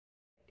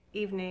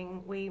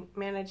evening, we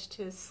managed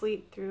to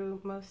sleep through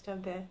most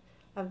of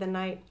the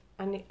night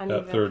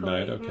That third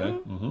night, okay.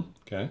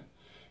 Okay.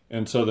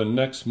 And so the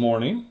next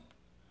morning,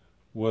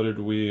 what did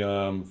we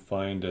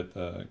find at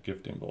the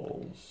gifting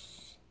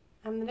bowls?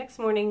 The next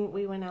morning,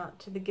 we went out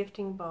to the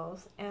gifting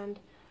bowls, and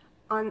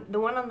on the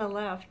one on the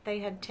left, they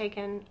had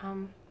taken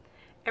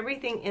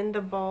everything in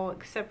the bowl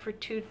except for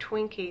 2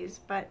 Twinkies,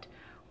 but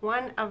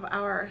one of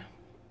our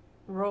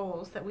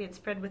rolls that we had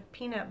spread with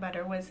peanut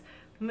butter was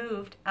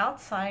moved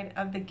outside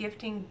of the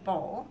gifting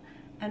bowl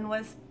and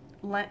was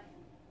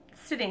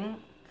sitting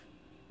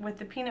with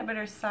the peanut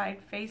butter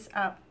side face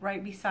up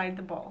right beside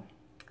the bowl.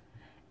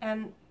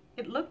 And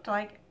it looked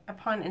like,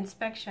 upon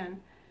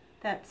inspection,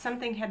 that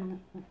something had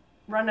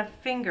run a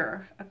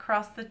finger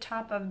across the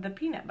top of the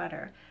peanut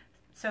butter.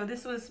 So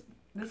this was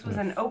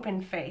an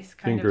open face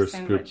kind of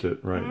sandwich. Finger scooped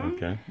it, right,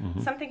 okay.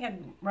 Something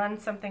had run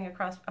something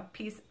across a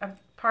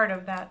part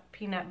of that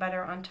peanut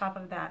butter on top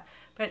of that.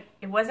 But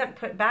it wasn't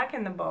put back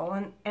in the bowl,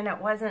 and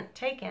it wasn't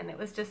taken. It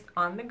was just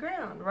on the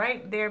ground,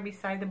 right there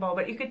beside the bowl.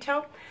 But you could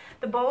tell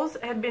the bowls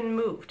had been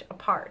moved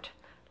apart.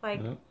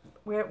 Like,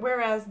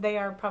 whereas they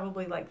are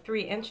probably like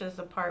 3 inches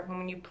apart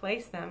when you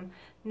place them,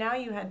 now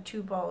you had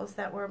 2 bowls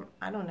that were,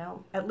 I don't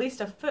know, at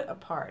least a foot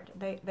apart.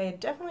 They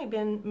had definitely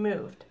been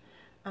moved.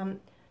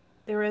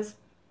 There was,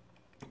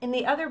 in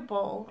the other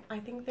bowl, I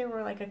think there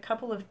were like a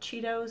couple of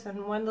Cheetos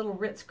and 1 little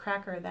Ritz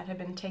cracker that had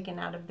been taken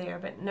out of there,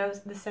 but no,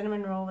 the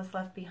cinnamon roll was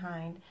left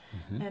behind.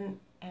 And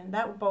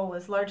that bowl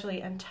was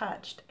largely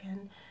untouched.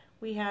 And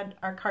we had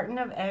our carton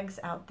of eggs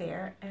out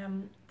there.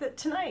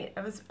 That night,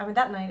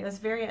 it was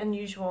very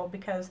unusual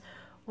because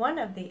one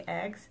of the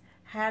eggs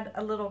had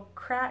a little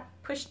crack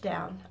pushed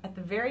down at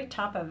the very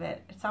top of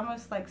it. It's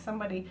almost like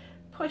somebody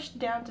pushed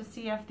down to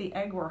see if the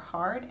egg were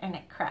hard, and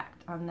it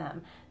cracked on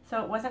them.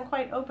 So it wasn't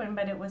quite open,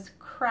 but it was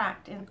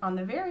cracked on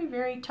the very,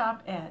 very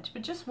top edge.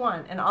 But just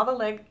one, and all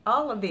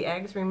of the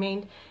eggs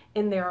remained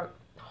in their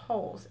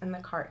holes in the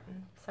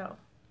carton. So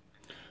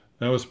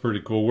that was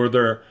pretty cool. Were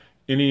there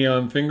any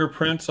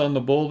fingerprints on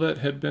the bowl that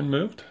had been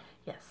moved?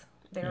 Yes,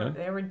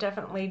 there were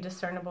definitely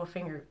discernible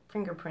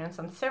fingerprints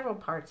on several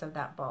parts of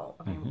that bowl.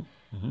 I mean,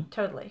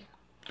 totally.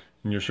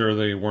 And you're sure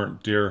they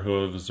weren't deer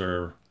hooves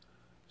or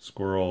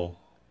squirrel?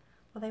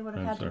 Well, they would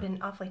have had to have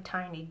been awfully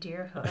tiny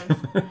deer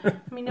hooves.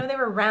 I mean, no, they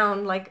were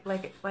round like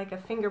a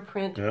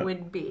fingerprint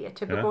would be, a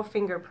typical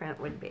fingerprint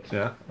would be.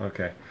 Yeah,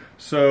 okay.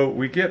 So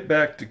we get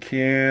back to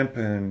camp,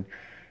 and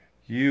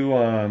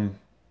you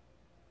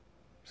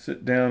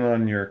sit down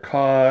on your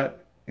cot,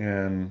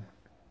 and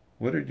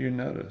what did you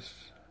notice?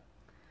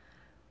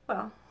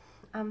 Well,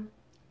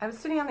 I was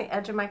sitting on the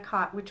edge of my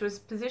cot, which was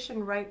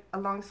positioned right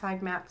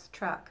alongside Matt's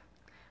truck.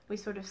 We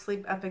sort of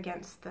sleep up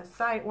against the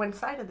one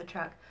side of the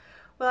truck.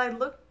 Well, I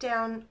looked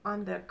down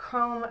on the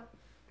chrome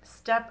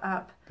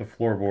step-up the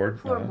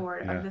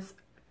floorboard of this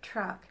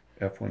truck.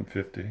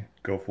 F-150,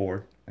 go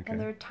forward. Okay.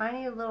 And there are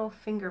tiny little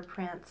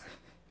fingerprints,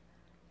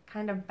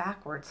 kind of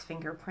backwards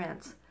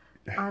fingerprints,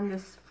 on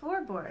this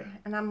floorboard.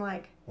 And I'm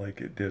like...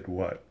 Like it did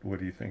what? What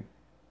do you think?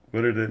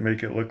 What did it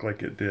make it look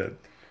like it did?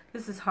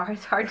 This is hard.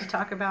 It's hard to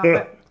talk about,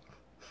 but...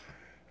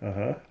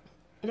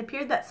 It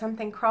appeared that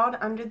something crawled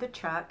under the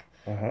truck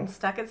and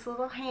stuck its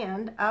little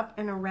hand up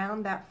and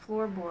around that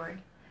floorboard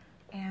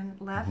and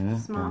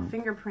left small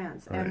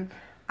fingerprints. Right. And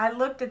I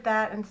looked at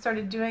that and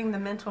started doing the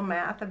mental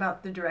math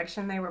about the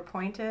direction they were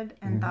pointed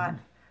and thought,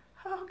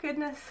 oh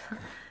goodness,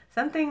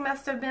 something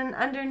must have been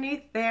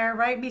underneath there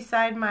right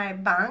beside my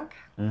bunk.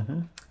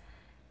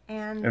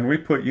 And we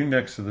put you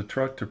next to the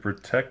truck to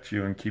protect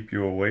you and keep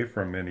you away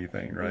from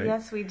anything, right?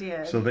 Yes, we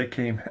did. So they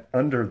came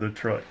under the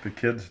truck, the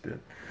kids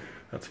did.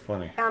 That's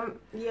funny.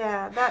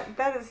 Yeah,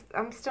 that is,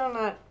 I'm still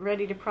not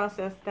ready to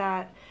process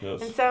that.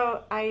 Yes. And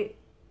so I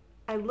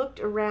looked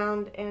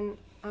around, and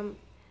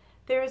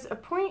there was a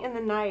point in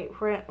the night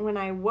when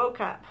I woke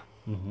up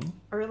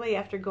early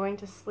after going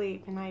to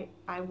sleep, and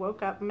I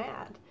woke up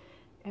mad.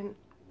 And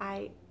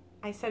I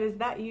said, is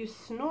that you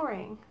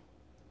snoring?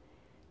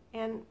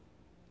 And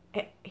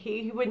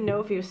he wouldn't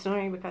know if he was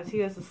snoring because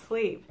he was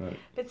asleep. Right.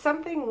 But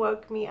something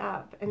woke me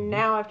up, and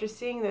now after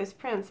seeing those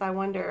prints, I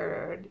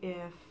wondered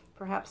if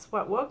perhaps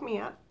what woke me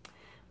up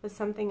was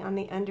something on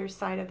the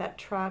underside of that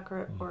truck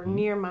or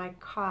near my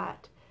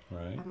cot.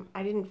 Right.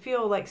 I didn't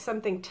feel like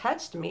something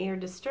touched me or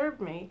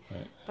disturbed me,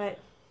 but...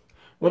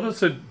 What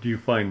else do you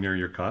find near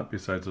your cot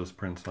besides those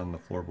prints on the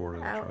floorboard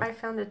of the truck? I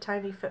found a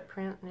tiny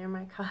footprint near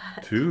my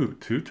cot. Two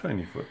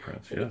tiny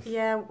footprints, yes.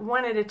 Yeah,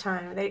 one at a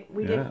time.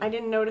 I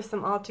didn't notice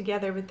them all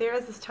together, but there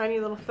is this tiny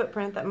little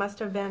footprint that must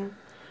have been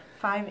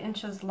 5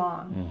 inches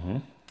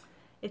long.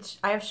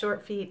 I have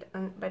short feet,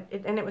 but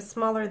it was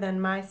smaller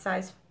than my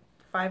size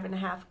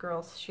 5.5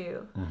 girl's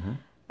shoe.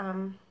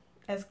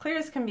 As clear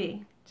as can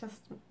be,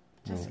 just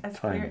as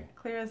clear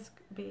as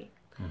be.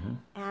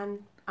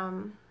 And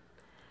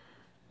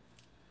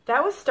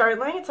that was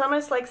startling. It's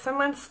almost like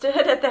someone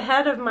stood at the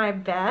head of my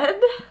bed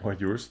while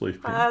you were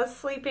sleeping. I was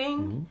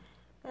sleeping,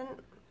 and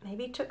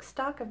maybe took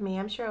stock of me.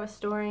 I'm sure I was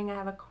snoring. I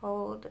have a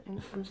cold,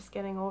 and I'm just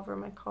getting over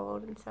my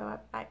cold, and so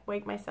I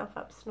wake myself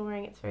up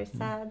snoring. It's very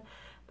sad.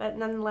 But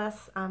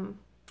nonetheless,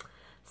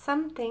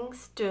 something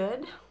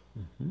stood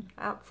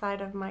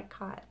outside of my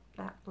cot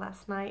that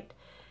last night.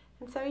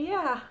 And so,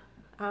 yeah,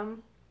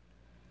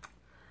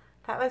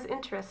 that was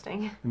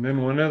interesting. And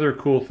then one other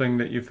cool thing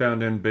that you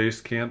found in base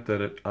camp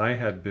that I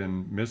had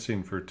been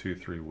missing for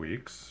 2-3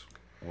 weeks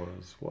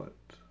was what?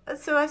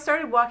 So I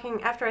started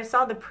walking, after I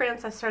saw the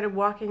prints, I started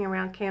walking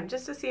around camp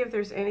just to see if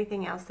there's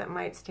anything else that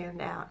might stand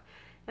out.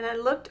 And I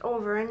looked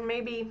over, and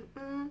maybe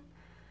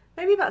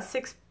about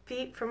 6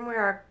 feet from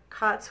where our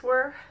cots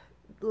were,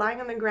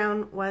 lying on the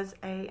ground was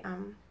a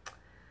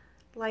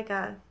like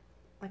a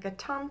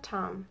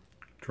tom-tom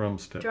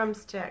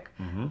drumstick,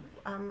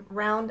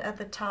 round at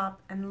the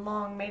top and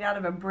long, made out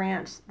of a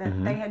branch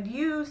that they had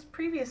used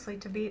previously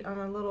to beat on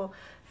a little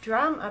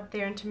drum up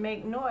there and to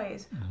make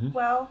noise.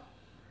 Well,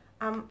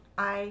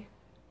 I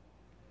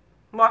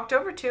walked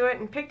over to it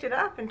and picked it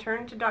up and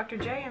turned to Dr.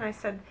 J and I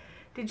said,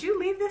 "Did you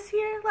leave this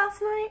here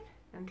last night?"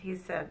 And he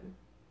said,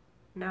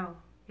 "No,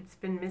 it's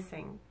been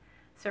missing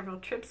several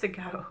trips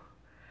ago."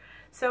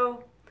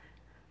 So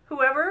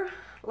whoever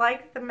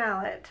liked the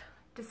mallet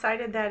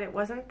decided that it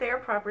wasn't their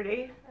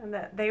property and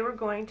that they were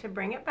going to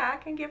bring it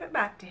back and give it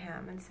back to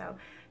him. And so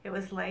it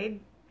was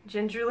laid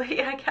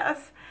gingerly, I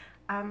guess,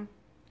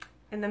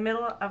 in the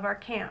middle of our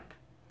camp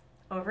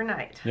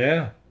overnight.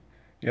 Yeah,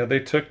 they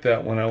took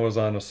that when I was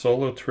on a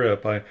solo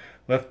trip. I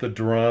left the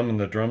drum and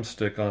the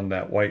drumstick on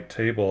that white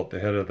table at the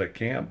head of the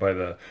camp by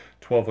the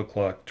 12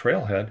 o'clock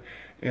trailhead,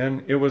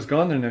 and it was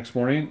gone the next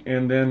morning,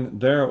 and then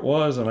there it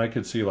was, and I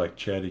could see like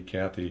Chatty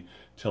Cathy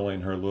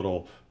telling her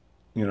little,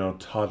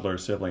 toddler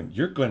sibling,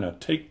 "You're going to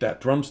take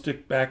that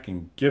drumstick back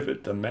and give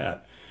it to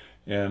Matt."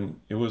 And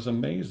it was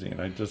amazing.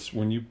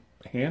 When you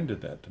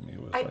handed that to me,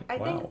 it was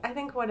wow. I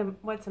think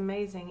what's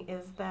amazing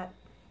is that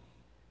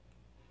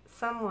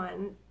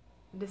someone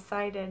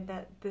decided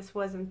that this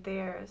wasn't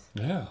theirs.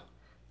 Yeah.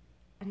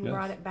 And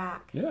brought it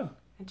back. Yeah.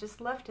 And just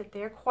left it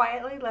there,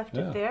 quietly left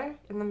it there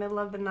in the middle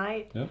of the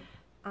night. Yep.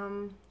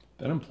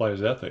 That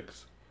implies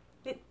ethics.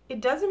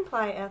 It does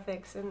imply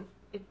ethics, and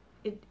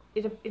it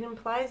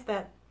implies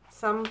that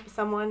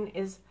someone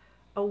is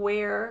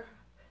aware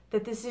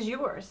that this is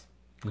yours.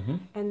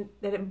 And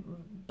that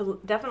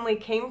it definitely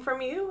came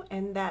from you,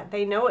 and that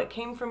they know it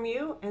came from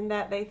you, and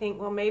that they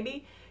think, well,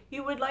 maybe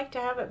you would like to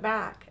have it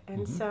back.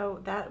 And so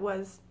that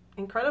was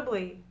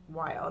incredibly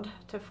wild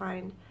to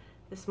find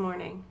this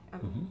morning.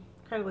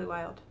 Incredibly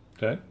wild.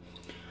 Okay.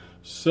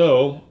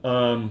 So,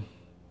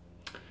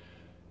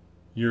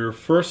 your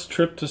first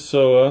trip to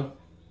SOHA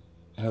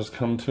has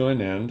come to an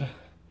end.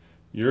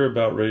 You're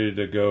about ready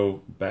to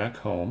go back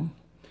home.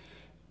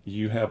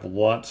 You have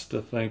lots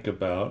to think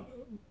about,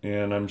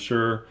 and I'm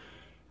sure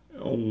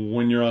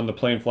when you're on the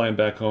plane flying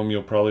back home,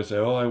 you'll probably say,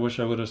 "Oh, I wish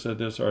I would have said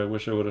this," or "I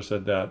wish I would have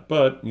said that."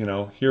 But,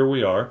 here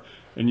we are,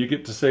 and you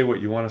get to say what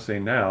you want to say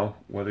now,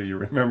 whether you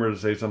remember to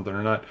say something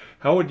or not.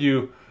 How would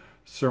you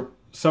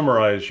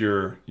summarize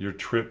your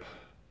trip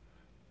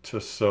to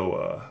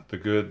SOHA, the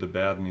good, the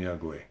bad, and the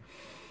ugly?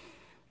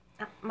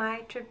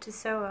 My trip to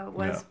SOHA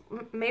was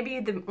maybe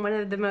one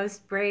of the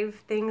most brave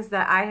things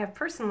that I have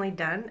personally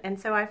done, and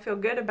so I feel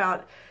good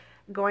about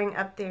going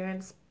up there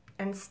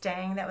and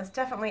staying. That was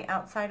definitely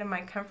outside of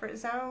my comfort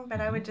zone,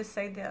 but I would just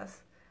say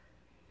this.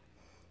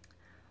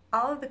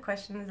 All of the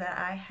questions that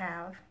I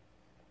have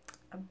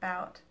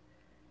about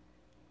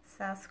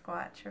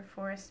Sasquatch or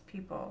forest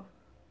people,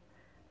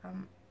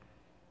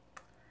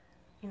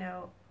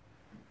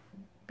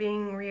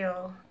 being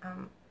real,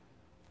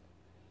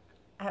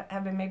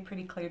 have been made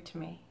pretty clear to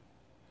me.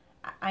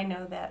 I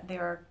know that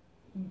there are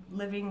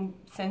living,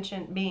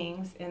 sentient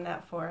beings in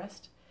that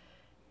forest,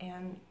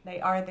 and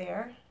they are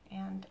there,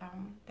 and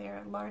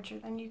they're larger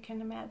than you can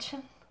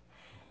imagine,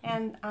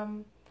 and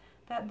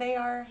that they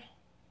are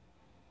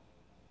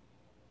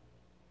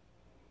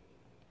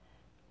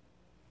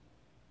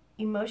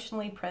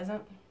emotionally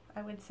present,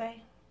 I would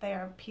say. They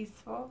are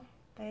peaceful,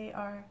 they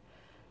are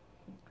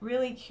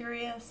really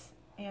curious,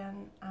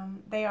 and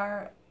they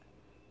are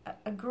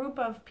a group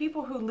of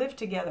people who live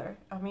together.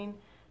 I mean,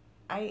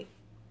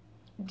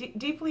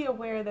 deeply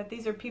aware that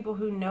these are people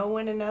who know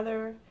one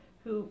another,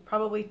 who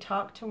probably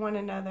talk to one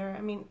another. I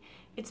mean,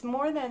 it's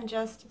more than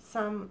just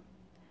some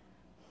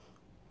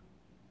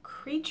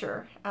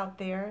creature out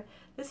there.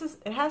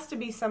 It has to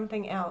be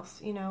something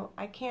else.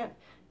 I can't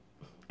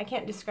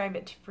describe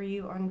it for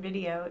you on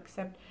video,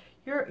 except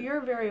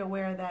you're very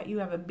aware that you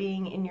have a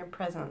being in your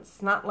presence.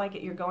 It's not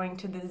like you're going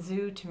to the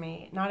zoo to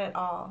me, not at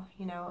all.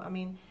 I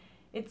mean,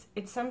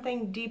 it's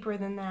something deeper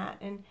than that,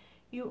 and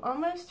you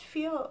almost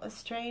feel a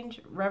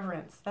strange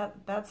reverence.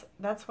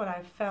 That's what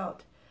I've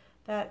felt.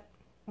 That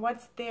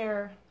what's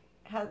there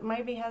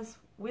maybe has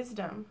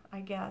wisdom,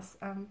 I guess.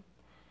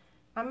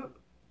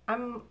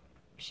 I'm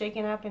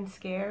shaken up and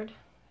scared,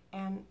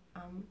 and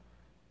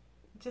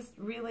just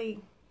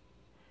really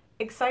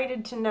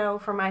excited to know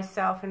for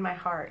myself in my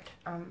heart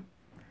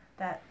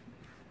that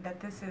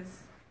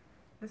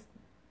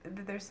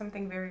there's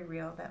something very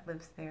real that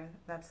lives there.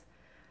 That's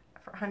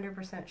for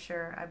 100%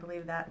 sure. I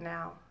believe that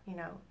now.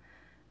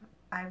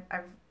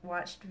 I've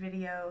watched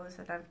videos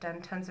and I've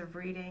done tons of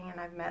reading, and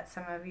I've met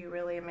some of you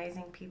really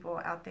amazing people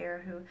out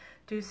there who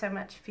do so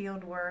much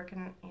field work,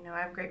 and I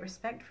have great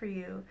respect for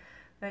you.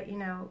 But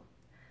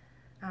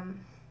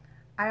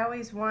I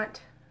always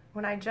want,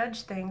 when I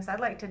judge things, I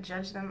like to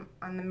judge them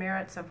on the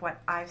merits of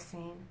what I've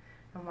seen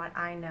and what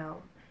I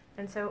know.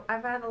 And so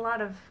I've had a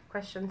lot of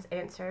questions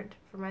answered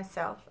for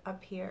myself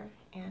up here,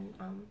 and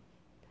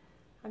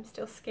I'm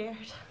still scared,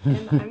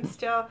 and I'm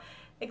still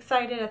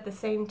excited at the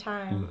same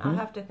time. I'll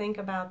have to think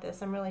about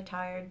this. I'm really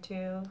tired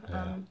too.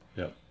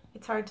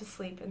 It's hard to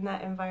sleep in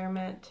that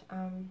environment,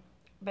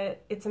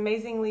 but it's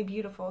amazingly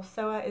beautiful.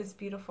 SOHA is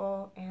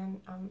beautiful,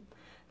 and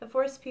the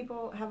forest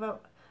people have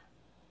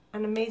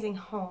an amazing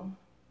home.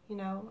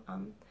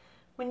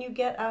 When you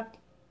get up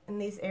in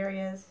these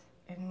areas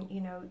and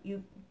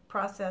you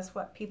process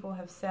what people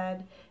have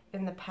said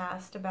in the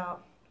past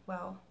about,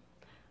 well,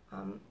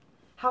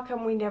 how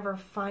come we never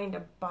find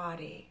a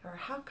body, or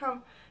how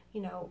come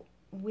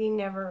we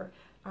never,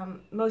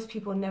 most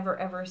people never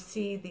ever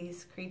see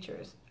these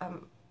creatures.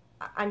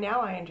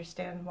 Now I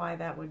understand why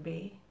that would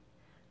be.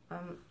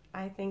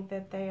 I think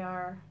that they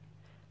are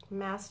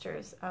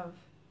masters of,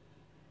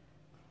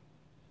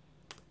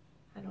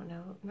 I don't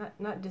know,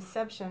 not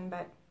deception,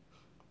 but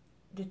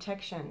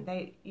detection.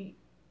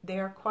 They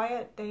are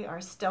quiet, they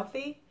are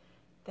stealthy,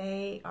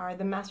 they are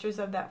the masters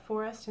of that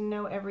forest and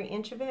know every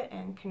inch of it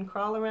and can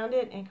crawl around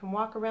it and can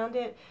walk around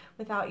it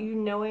without you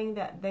knowing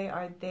that they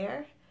are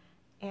there.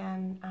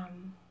 And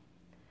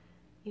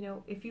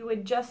if you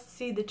would just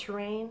see the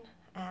terrain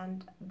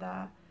and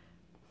the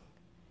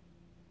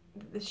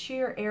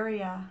sheer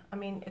area, I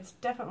mean, it's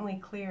definitely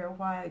clear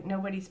why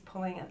nobody's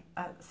pulling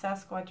a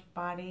Sasquatch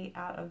body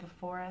out of the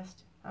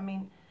forest. I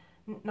mean,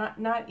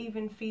 not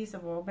even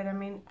feasible. But I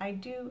mean, I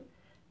do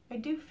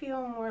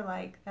feel more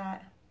like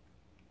that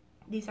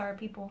these are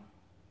people.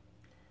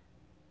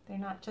 They're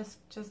not just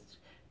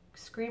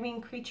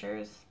screaming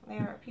creatures. They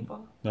are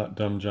people. Not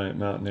dumb giant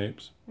mountain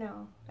apes.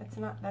 No, that's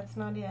not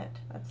it.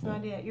 That's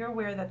not it. You're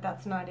aware that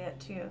that's not it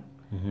too.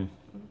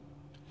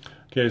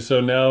 Okay,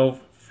 so now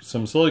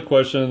some silly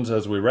questions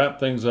as we wrap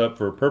things up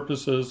for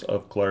purposes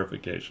of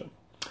clarification.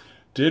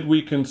 Did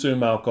we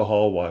consume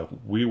alcohol while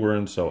we were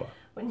in SOHA?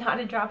 Not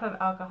a drop of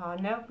alcohol.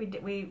 No, we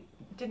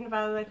didn't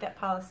violate that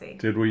policy.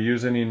 Did we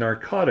use any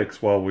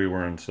narcotics while we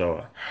were in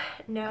SOHA?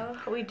 No,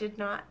 we did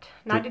not.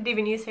 Didn't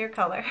even use hair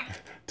color.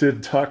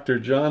 Did Dr.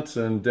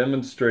 Johnson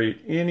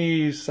demonstrate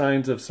any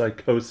signs of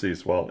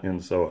psychosis while in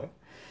SOHA?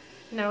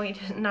 No, he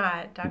did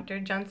not. Dr.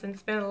 Johnson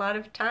spent a lot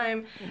of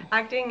time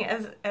acting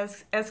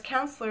as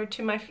counselor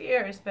to my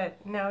fears,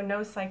 but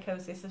no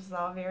psychosis. This is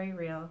all very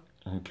real.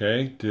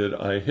 Okay. Did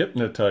I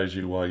hypnotize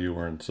you while you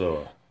were in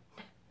SOHA?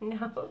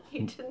 No,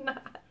 you did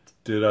not.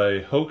 Did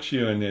I hoax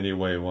you in any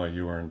way while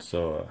you were in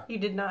SOHA? You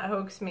did not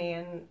hoax me,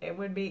 and it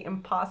would be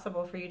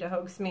impossible for you to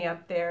hoax me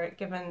up there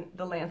given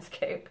the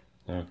landscape.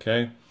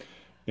 Okay.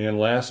 And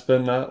last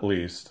but not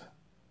least,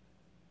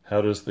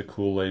 how does the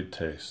Kool-Aid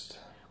taste?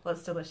 Well,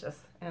 it's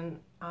delicious. And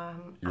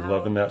you're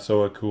loving that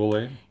SOHA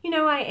Kool-Aid?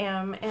 I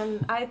am,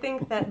 and I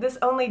think that this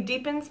only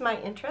deepens my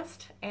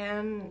interest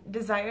and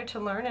desire to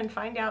learn and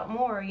find out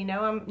more.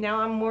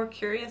 I'm more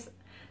curious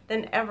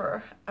than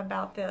ever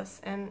about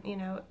this, and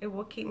it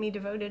will keep me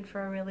devoted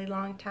for a really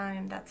long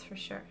time, that's for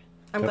sure.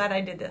 I'm glad I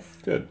did this.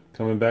 Good.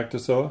 Coming back to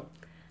SOHA?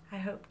 I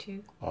hope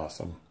to.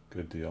 Awesome.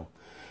 Good deal.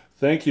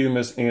 Thank you,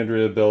 Miss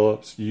Andrea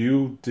Billups.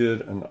 You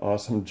did an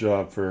awesome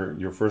job for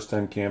your first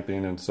time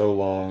camping in so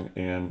long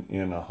and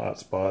in a hot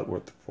spot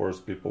where the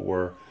forest people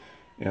were.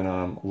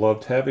 And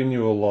loved having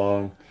you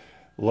along.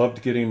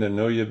 Loved getting to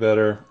know you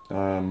better.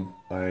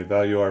 I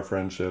value our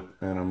friendship,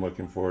 and I'm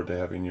looking forward to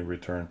having you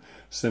return.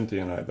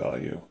 Cynthia and I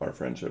value our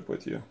friendship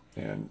with you.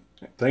 And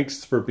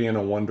thanks for being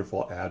a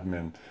wonderful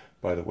admin,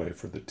 by the way,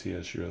 for the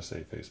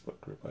TSUSA Facebook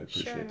group. I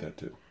appreciate that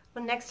too.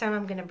 Well, next time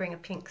I'm going to bring a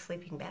pink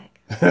sleeping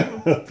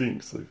bag.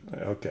 Pink sleeping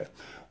bag. Okay.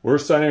 We're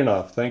signing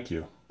off. Thank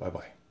you.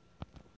 Bye-bye.